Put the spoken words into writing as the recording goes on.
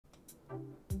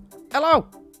Hello!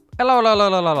 Hello, hello, hello,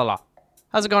 hello, hello.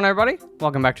 How's it going, everybody?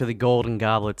 Welcome back to the Golden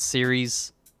Goblet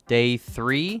series. Day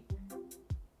 3.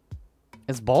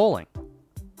 It's bowling.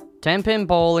 10-pin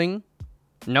bowling.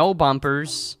 No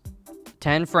bumpers.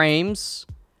 10 frames.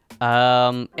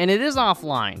 And it is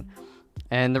offline.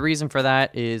 And the reason for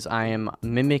that is I am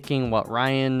mimicking what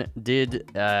Ryan did.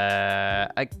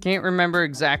 I can't remember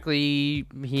exactly.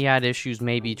 He had issues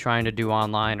maybe trying to do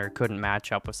online or couldn't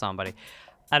match up with somebody.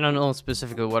 I don't know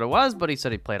specifically what it was, but he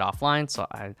said he played offline, so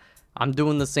I'm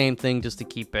doing the same thing just to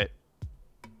keep it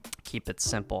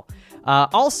simple.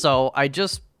 Also, I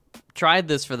just tried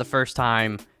this for the first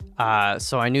time,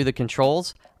 so I knew the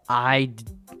controls. I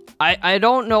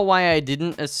don't know why I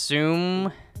didn't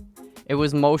assume it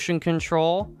was motion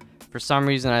control. For some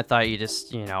reason, I thought you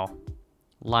just, you know,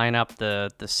 line up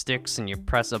the sticks and you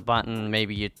press a button.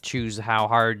 Maybe you choose how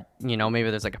hard, you know, maybe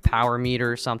there's like a power meter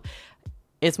or something.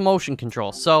 It's motion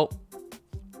control. So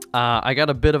I got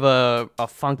a bit of a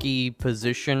funky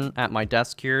position at my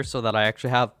desk here so that I actually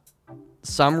have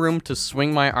some room to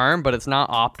swing my arm, but it's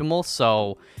not optimal.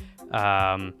 So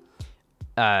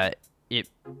it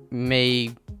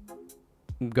may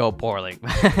go poorly.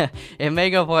 It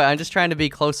may go poorly. I'm just trying to be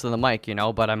close to the mic, you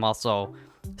know, but I'm also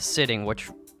sitting,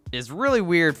 which is really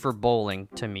weird for bowling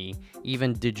to me,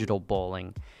 even digital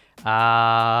bowling.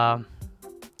 I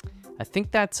think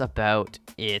that's about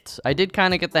it. I did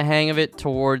kind of get the hang of it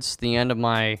towards the end of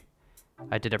I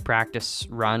did a practice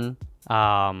run.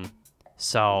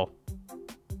 So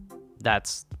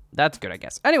that's good, I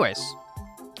guess. Anyways,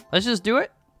 let's just do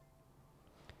it.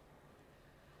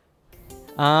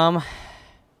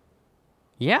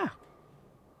 Yeah,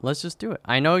 let's just do it.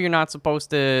 I know you're not supposed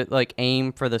to, like,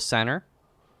 aim for the center.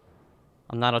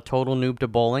 I'm not a total noob to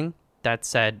bowling. That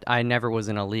said, I never was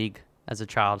in a league as a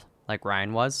child like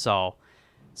Ryan was, so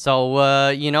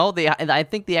you know, I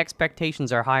think the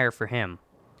expectations are higher for him.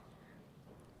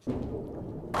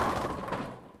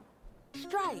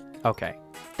 Strike. Okay,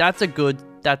 that's a good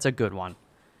one.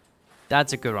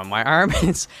 That's a good one. My arm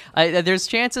is... there's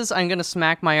chances I'm gonna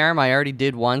smack my arm. I already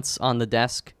did once on the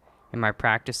desk in my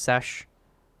practice sesh.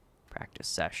 Practice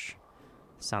sesh.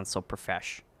 Sounds so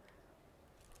profesh.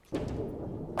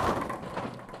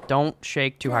 Don't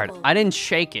shake too hard. I didn't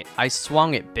shake it. I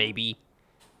swung it, baby.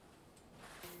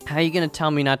 How are you gonna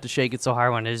tell me not to shake it so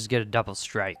hard when I just get a double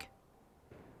strike?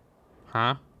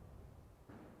 Huh? A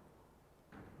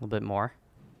little bit more.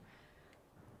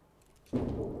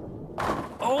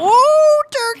 Oh,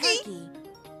 turkey!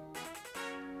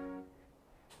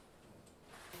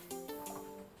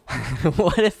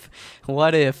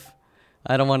 What if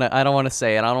I don't wanna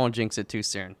say it. I don't wanna jinx it too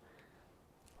soon.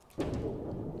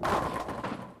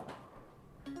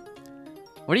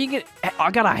 What are you get?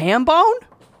 I got a ham bone?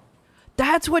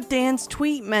 That's what Dan's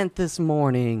tweet meant this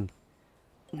morning.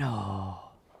 No.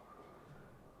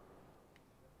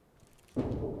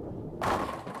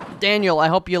 Daniel, I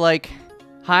hope you like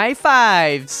high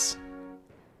fives.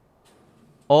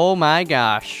 Oh my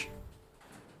gosh.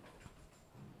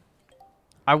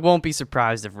 I won't be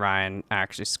surprised if Ryan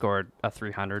actually scored a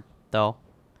 300, though.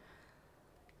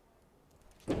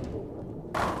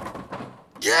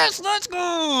 Yes, let's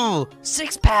go!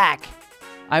 6-pack!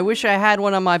 I wish I had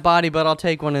one on my body, but I'll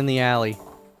take one in the alley.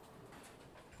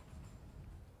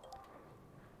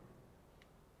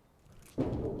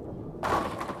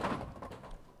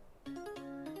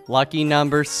 Lucky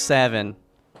number 7.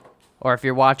 Or if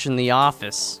you're watching The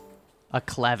Office, a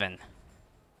Clevin.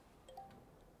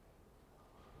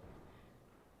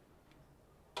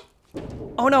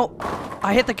 Oh no!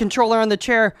 I hit the controller on the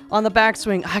chair on the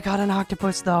backswing. I got an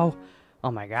octopus though. Oh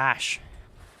my gosh.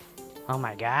 Oh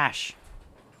my gosh.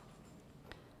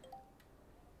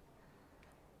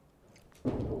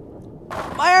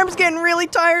 My arm's getting really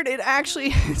tired. It actually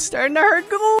is starting to hurt.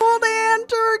 Golden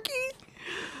turkey.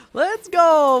 Let's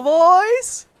go,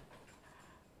 boys.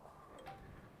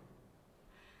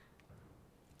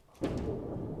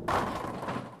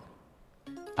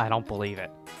 I don't believe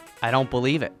it. I don't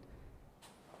believe it.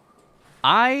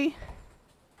 I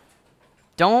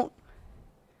don't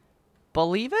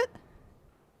believe it.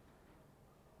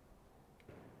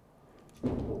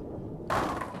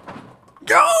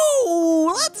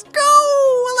 Go! Let's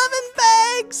go! 11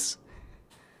 bags!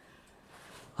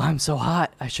 I'm so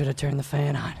hot. I should have turned the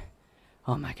fan on.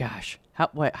 Oh my gosh.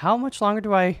 Wait, how much longer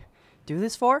do I do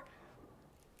this for?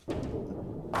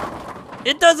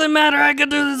 It doesn't matter. I can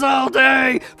do this all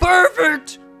day.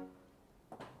 Perfect!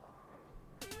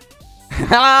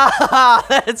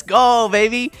 Let's go,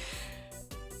 baby.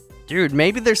 Dude,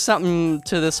 maybe there's something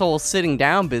to this whole sitting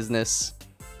down business.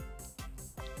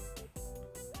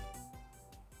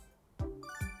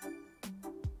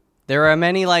 There are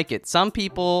many like it. Some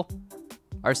people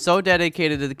are so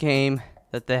dedicated to the game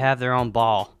that they have their own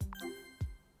ball.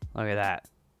 Look at that.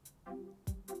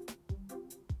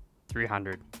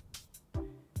 300.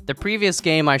 The previous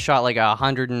game I shot like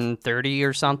 130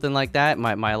 or something like that,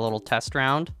 my little test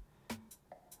round.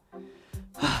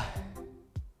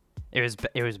 It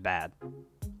was bad.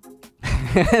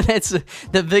 That's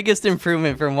the biggest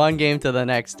improvement from one game to the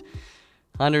next.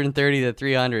 130 to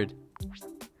 300.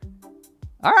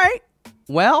 All right.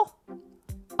 Well,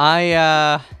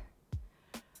 I'm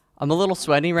a little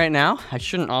sweaty right now. I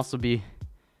shouldn't also be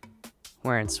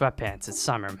wearing sweatpants. It's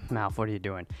summer. MALF, what are you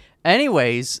doing?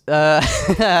 Anyways, let's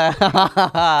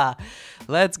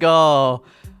go.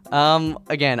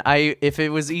 Again, if it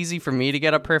was easy for me to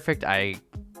get a perfect,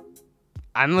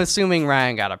 I'm assuming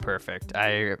Ryan got a perfect.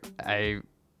 I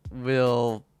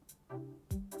will,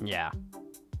 yeah.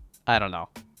 I don't know.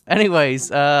 Anyways,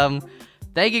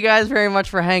 thank you guys very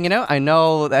much for hanging out. I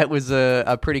know that was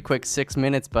a pretty quick 6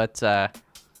 minutes, but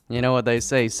you know what they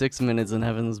say, 6 minutes in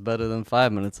heaven is better than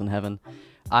 5 minutes in heaven.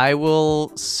 I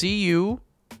will see you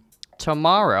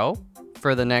tomorrow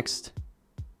for the next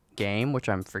game, which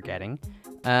I'm forgetting.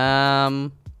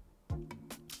 But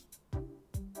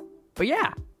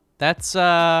yeah, that's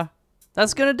gonna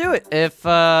do it.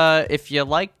 If you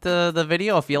liked the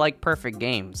video, if you like perfect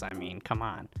games, I mean, come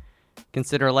on.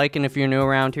 Consider liking if you're new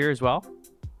around here as well.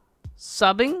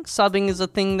 Subbing is a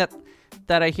thing that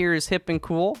I hear is hip and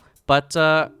cool. But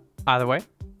either way,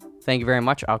 thank you very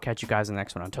much. I'll catch you guys in the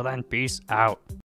next one. Until then, peace out.